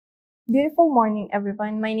Beautiful morning,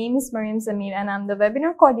 everyone. My name is Mariam Zamir, and I'm the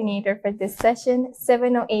webinar coordinator for this session,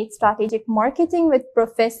 708 Strategic Marketing with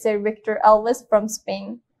Professor Victor Alves from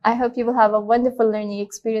Spain. I hope you will have a wonderful learning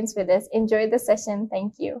experience with us. Enjoy the session.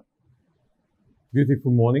 Thank you.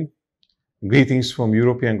 Beautiful morning. Greetings from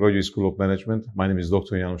European Graduate School of Management. My name is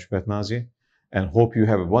Dr. Janusz Petnazi, and hope you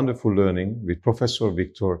have a wonderful learning with Professor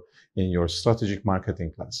Victor in your strategic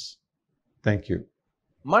marketing class. Thank you.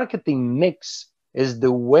 Marketing mix is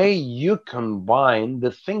the way you combine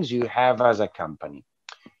the things you have as a company.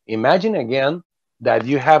 Imagine again that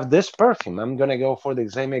you have this perfume. I'm going to go for the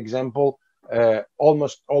same example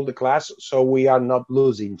almost all the class, so we are not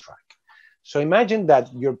losing track. So imagine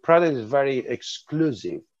that your product is very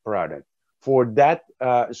exclusive product for that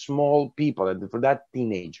small people and for that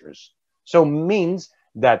teenagers. So means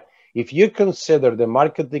that if you consider the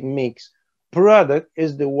marketing mix, product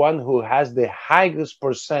is the one who has the highest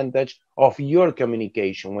percentage of your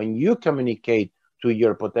communication. When you communicate to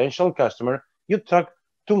your potential customer, you talk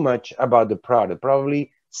too much about the product.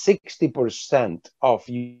 Probably 60% of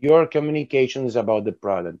your communication is about the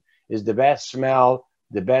product. Is the best smell,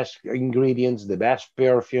 the best ingredients, the best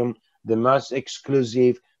perfume, the most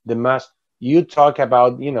exclusive, the most, you talk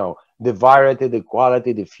about, the variety, the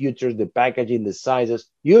quality, the features, the packaging, the sizes.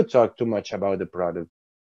 You talk too much about the product.